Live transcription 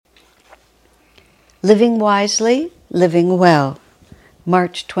Living Wisely, Living Well,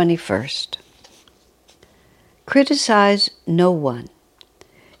 March 21st. Criticize no one.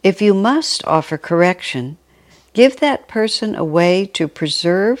 If you must offer correction, give that person a way to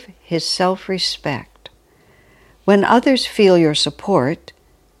preserve his self-respect. When others feel your support,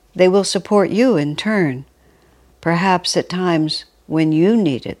 they will support you in turn, perhaps at times when you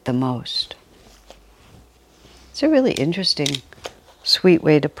need it the most. It's a really interesting, sweet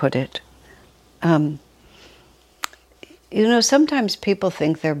way to put it. Sometimes people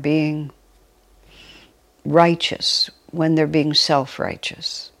think they're being righteous when they're being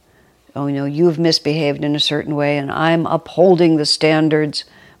self-righteous. Oh, you've misbehaved in a certain way, and I'm upholding the standards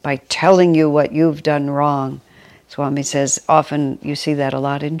by telling you what you've done wrong. Swami says often you see that a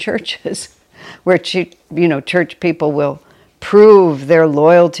lot in churches, where church people will prove their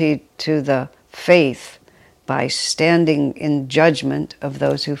loyalty to the faith by standing in judgment of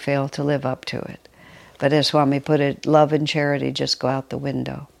those who fail to live up to it. But as Swami put it, love and charity just go out the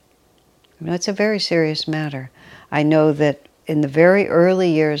window. It's a very serious matter. I know that in the very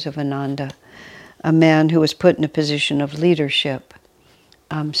early years of Ananda, a man who was put in a position of leadership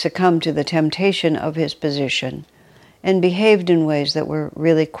succumbed to the temptation of his position and behaved in ways that were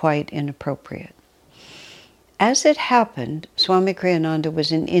really quite inappropriate. As it happened, Swami Kriyananda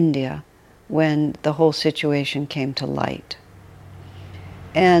was in India when the whole situation came to light.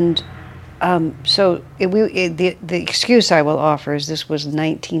 And the excuse I will offer is this was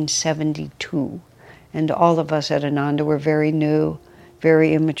 1972, and all of us at Ananda were very new,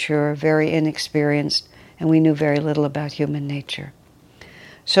 very immature, very inexperienced, and we knew very little about human nature.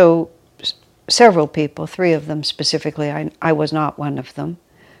 So several people, 3 of them specifically, I was not one of them,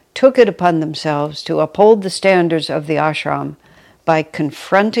 took it upon themselves to uphold the standards of the ashram by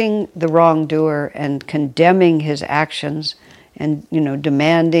confronting the wrongdoer and condemning his actions and,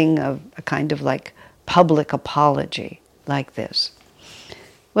 demanding a kind of like public apology like this.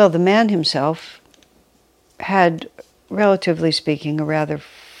 Well, the man himself had, relatively speaking, a rather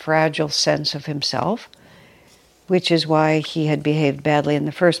fragile sense of himself, which is why he had behaved badly in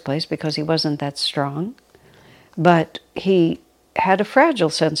the first place, because he wasn't that strong. But he had a fragile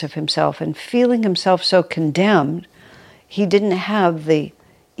sense of himself, and feeling himself so condemned, he didn't have the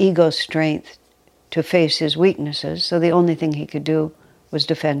ego strength to face his weaknesses, so the only thing he could do was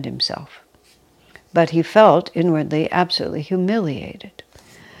defend himself. But he felt inwardly absolutely humiliated.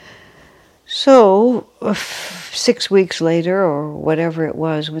 So 6 weeks later, or whatever it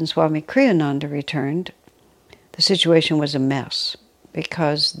was, when Swami Kriyananda returned, the situation was a mess,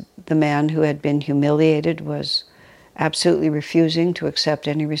 because the man who had been humiliated was absolutely refusing to accept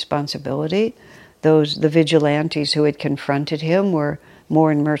any responsibility. The vigilantes who had confronted him were more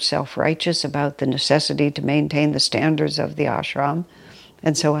and more self-righteous about the necessity to maintain the standards of the ashram,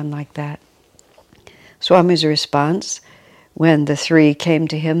 and so on like that. Swami's response, when the 3 came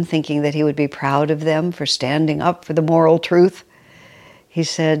to him thinking that he would be proud of them for standing up for the moral truth, he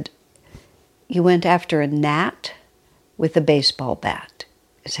said, "You went after a gnat with a baseball bat,"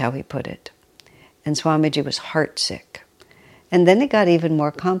 is how he put it. And Swamiji was heartsick. And then it got even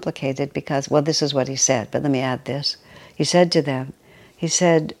more complicated because, this is what he said, but let me add this. He said to them,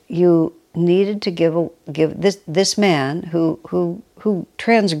 you needed to give this man who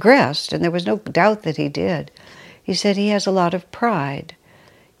transgressed, and there was no doubt that he did. He said he has a lot of pride.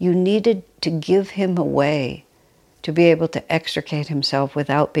 You needed to give him a way to be able to extricate himself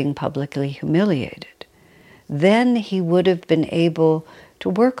without being publicly humiliated. Then he would have been able to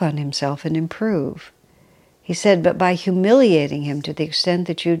work on himself and improve. He said, but by humiliating him to the extent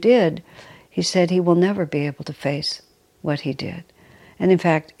that you did, he said he will never be able to face what he did. And in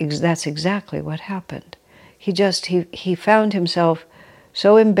fact, that's exactly what happened. He found himself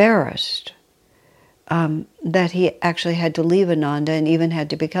so embarrassed that he actually had to leave Ananda and even had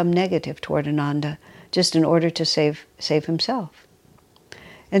to become negative toward Ananda just in order to save himself.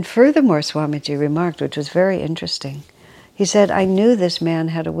 And furthermore, Swamiji remarked, which was very interesting, he said, I knew this man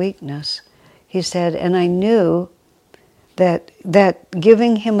had a weakness. He said, and I knew that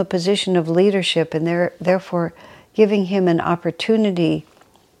giving him a position of leadership and therefore giving him an opportunity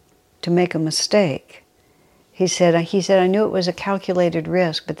to make a mistake. He said, I knew it was a calculated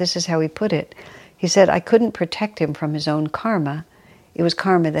risk, but this is how he put it. He said, I couldn't protect him from his own karma. It was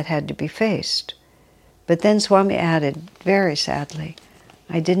karma that had to be faced. But then Swami added, very sadly,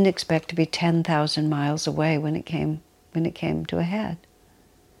 I didn't expect to be 10,000 miles away when it came to a head.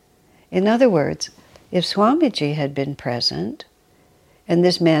 In other words, if Swamiji had been present, and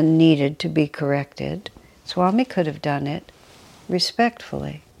this man needed to be corrected, Swami could have done it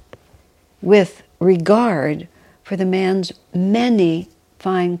respectfully, with regard for the man's many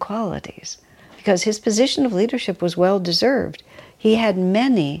fine qualities. because his position of leadership was well deserved. He had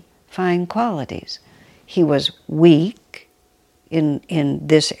many fine qualities. He was weak in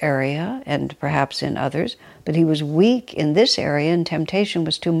this area and perhaps in others, but he was weak in this area and temptation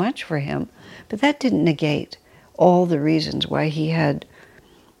was too much for him. But that didn't negate all the reasons why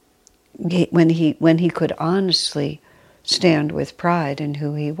when he could honestly stand with pride in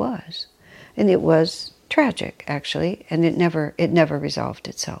who he was. And it was tragic, actually, and it never resolved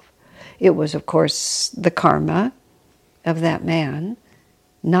itself. It was, of course, the karma of that man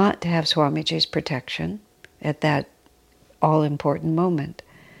not to have Swamiji's protection at that all-important moment.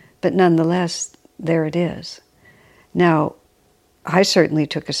 But nonetheless, there it is. Now, I certainly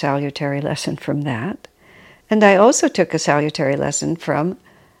took a salutary lesson from that, and I also took a salutary lesson from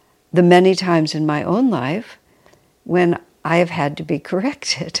the many times in my own life when I have had to be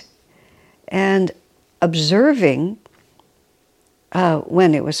corrected. And observing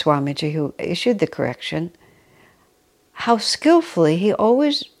when it was Swamiji who issued the correction, how skillfully he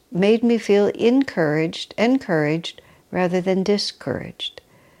always made me feel encouraged rather than discouraged.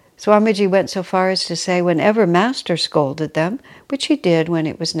 Swamiji went so far as to say whenever Master scolded them, which he did when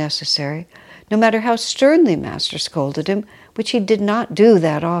it was necessary, no matter how sternly Master scolded him, which he did not do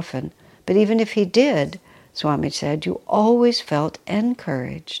that often, but even if he did, Swamiji said, you always felt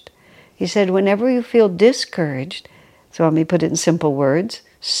encouraged. He said, whenever you feel discouraged, Swami put it in simple words,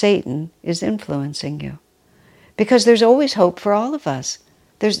 Satan is influencing you. Because there's always hope for all of us.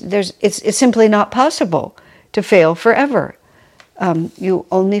 It's simply not possible to fail forever. You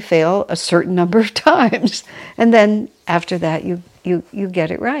only fail a certain number of times, and then after that you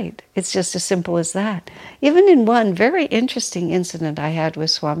get it right. It's just as simple as that. Even in one very interesting incident I had with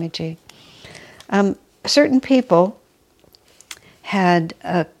Swamiji, certain people had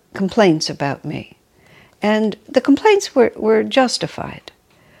complaints about me, and the complaints were justified.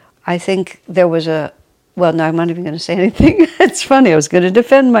 I think there was well, no, I'm not even going to say anything. It's funny, I was going to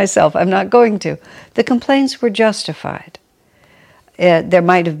defend myself. I'm not going to. The complaints were justified. There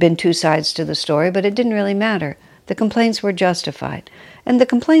might have been two sides to the story, but it didn't really matter. The complaints were justified. And the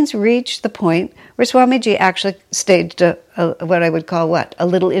complaints reached the point where Swamiji actually staged what I would call a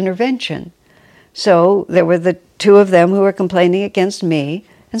little intervention. So there were the two of them who were complaining against me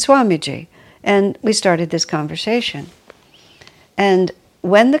and Swamiji. And we started this conversation. And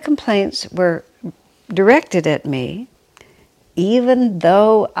when the complaints were directed at me, even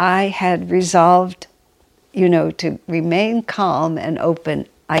though I had resolved, to remain calm and open,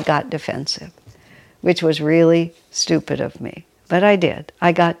 I got defensive, which was really stupid of me. But I did.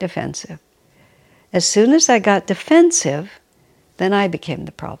 I got defensive. As soon as I got defensive, then I became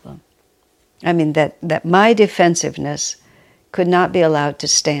the problem. I mean, that my defensiveness could not be allowed to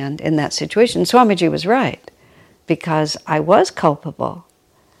stand in that situation. Swamiji was right, because I was culpable.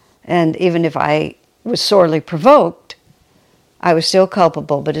 And even if I was sorely provoked, I was still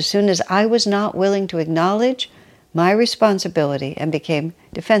culpable. But as soon as I was not willing to acknowledge my responsibility and became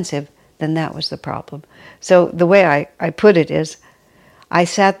defensive, then that was the problem. So the way I put it is, I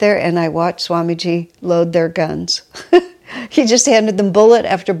sat there and I watched Swamiji load their guns. He just handed them bullet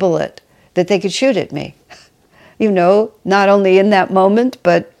after bullet that they could shoot at me. Not only in that moment,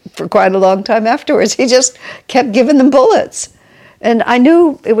 but for quite a long time afterwards. He just kept giving them bullets. And I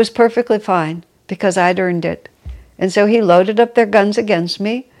knew it was perfectly fine, because I'd earned it. And so he loaded up their guns against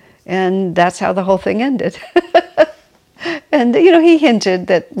me, and that's how the whole thing ended. And, he hinted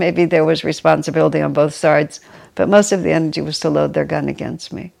that maybe there was responsibility on both sides, but most of the energy was to load their gun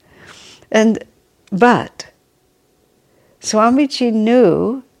against me. But Swamiji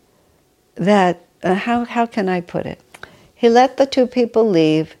knew that, how can I put it? He let the two people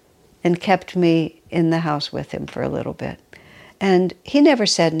leave and kept me in the house with him for a little bit. And he never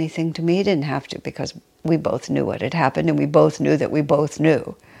said anything to me. He didn't have to, because we both knew what had happened, and we both knew that we both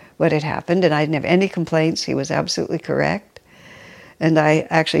knew what had happened, and I didn't have any complaints. He was absolutely correct. And I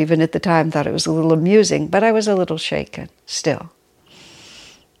actually, even at the time, thought it was a little amusing, but I was a little shaken still.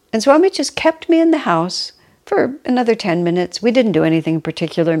 And Swami just kept me in the house for another 10 minutes. We didn't do anything in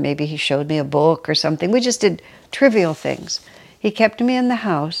particular. Maybe he showed me a book or something. We just did trivial things. He kept me in the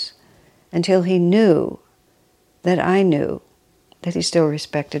house until he knew that I knew that he still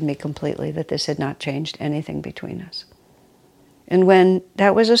respected me completely, that this had not changed anything between us. And when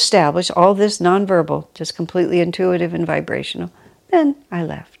that was established, all this nonverbal, just completely intuitive and vibrational, then I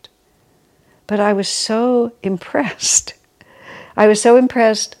left. But I was so impressed. I was so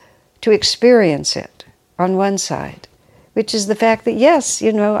impressed to experience it on one side, which is the fact that, yes,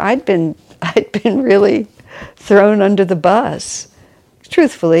 I'd been really thrown under the bus,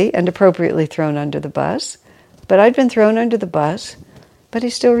 truthfully and appropriately thrown under the bus. But I'd been thrown under the bus But he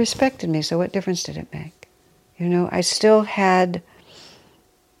still respected me, so what difference did it make? I still had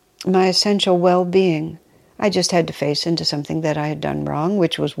my essential well-being. I just had to face into something that I had done wrong,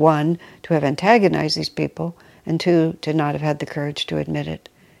 which was, one, to have antagonized these people, and two, to not have had the courage to admit it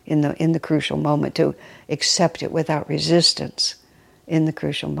in the crucial moment, to accept it without resistance in the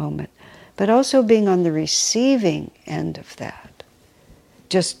crucial moment. But also being on the receiving end of that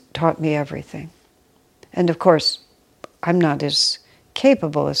just taught me everything. And of course, I'm not as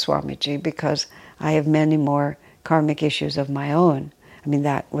capable as Swamiji because I have many more karmic issues of my own. I mean,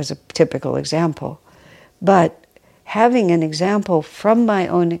 that was a typical example. But having an example from my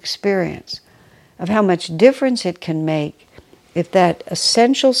own experience of how much difference it can make if that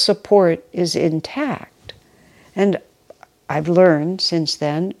essential support is intact. And I've learned since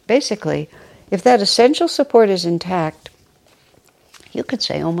then, basically, if that essential support is intact, you could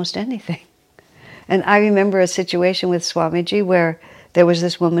say almost anything. And I remember a situation with Swamiji where there was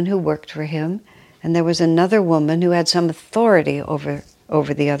this woman who worked for him, and there was another woman who had some authority over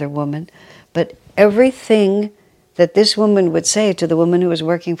the other woman. But everything that this woman would say to the woman who was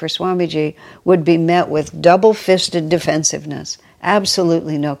working for Swamiji would be met with double-fisted defensiveness.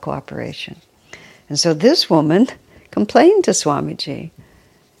 Absolutely no cooperation. And so this woman complained to Swamiji.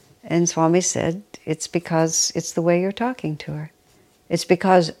 And Swami said, it's because it's the way you're talking to her. It's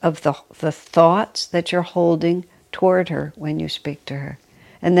because of the thoughts that you're holding toward her when you speak to her.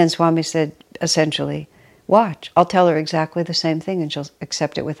 And then Swami said, essentially, watch, I'll tell her exactly the same thing and she'll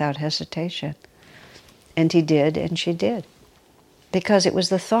accept it without hesitation. And he did, and she did. Because it was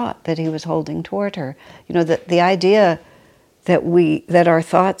the thought that he was holding toward her. The idea that our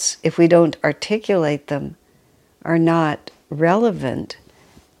thoughts, if we don't articulate them, are not relevant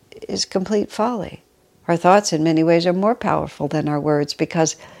is complete folly. Our thoughts in many ways are more powerful than our words,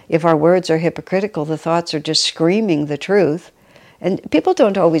 because if our words are hypocritical, the thoughts are just screaming the truth. And people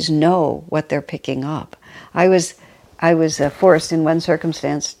don't always know what they're picking up. I was forced in one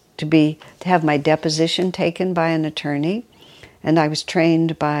circumstance to have my deposition taken by an attorney, and I was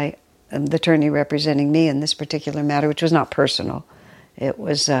trained by the attorney representing me in this particular matter, which was not personal. It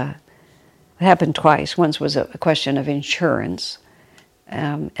happened twice. Once was a question of insurance,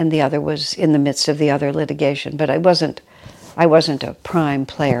 and the other was in the midst of the other litigation. But I wasn't a prime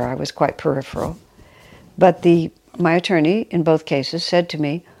player. I was quite peripheral. But my attorney in both cases said to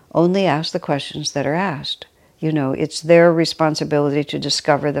me, only ask the questions that are asked. It's their responsibility to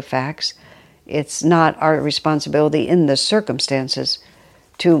discover the facts. It's not our responsibility in the circumstances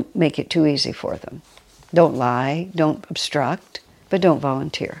to make it too easy for them. Don't lie, don't obstruct, but don't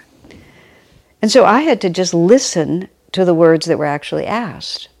volunteer. And so I had to just listen to the words that were actually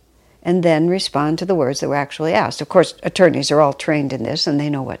asked and then respond to the words that were actually asked. Of course, attorneys are all trained in this and they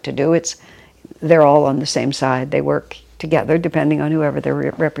know what to do. They're all on the same side. They work together depending on whoever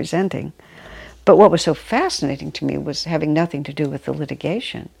they're representing. But what was so fascinating to me was having nothing to do with the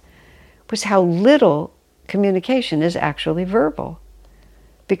litigation, was how little communication is actually verbal.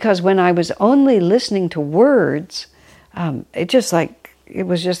 Because when I was only listening to words, it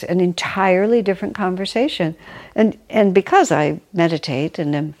was just an entirely different conversation. And because I meditate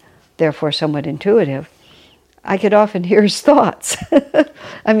and am therefore somewhat intuitive, I could often hear his thoughts.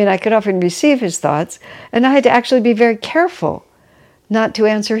 I could often receive his thoughts, and I had to actually be very careful not to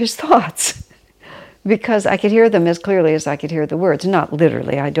answer his thoughts. Because I could hear them as clearly as I could hear the words. Not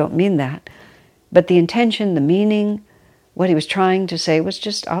literally, I don't mean that. But the intention, the meaning, what he was trying to say was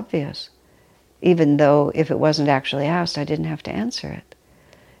just obvious. Even though if it wasn't actually asked, I didn't have to answer it.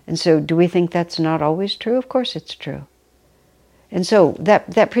 And so do we think that's not always true? Of course it's true. And so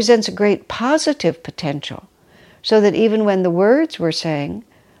that presents a great positive potential. So that even when the words we're saying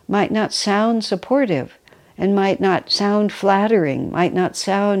might not sound supportive and might not sound flattering, might not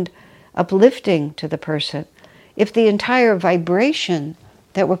sound uplifting to the person, if the entire vibration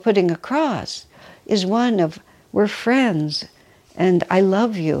that we're putting across is one of, we're friends, and I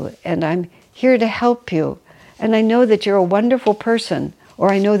love you, and I'm here to help you, and I know that you're a wonderful person,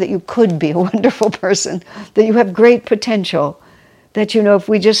 or I know that you could be a wonderful person, that you have great potential, that if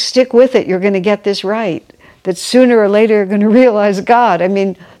we just stick with it, you're going to get this right, that sooner or later you're going to realize God.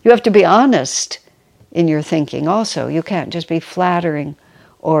 You have to be honest in your thinking also. You can't just be flattering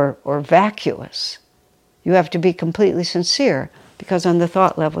or vacuous. You have to be completely sincere, because on the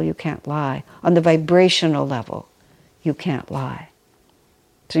thought level you can't lie. On the vibrational level you can't lie.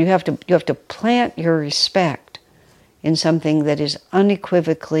 So you have to plant your respect in something that is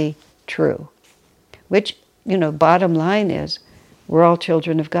unequivocally true. Which, bottom line is, we're all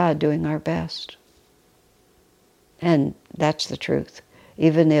children of God doing our best. And that's the truth.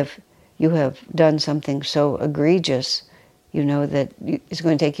 Even if you have done something so egregious You know that it's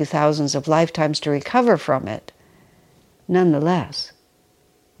going to take you thousands of lifetimes to recover from it. Nonetheless,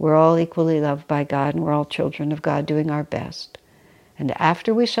 we're all equally loved by God, and we're all children of God doing our best. And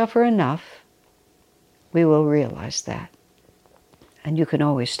after we suffer enough, we will realize that. And you can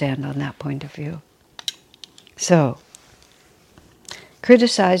always stand on that point of view. So,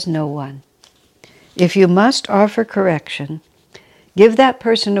 criticize no one. If you must offer correction, give that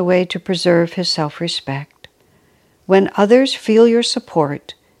person a way to preserve his self-respect. When others feel your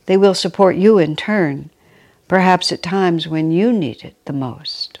support, they will support you in turn, perhaps at times when you need it the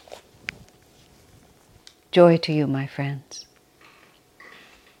most. Joy to you, my friends.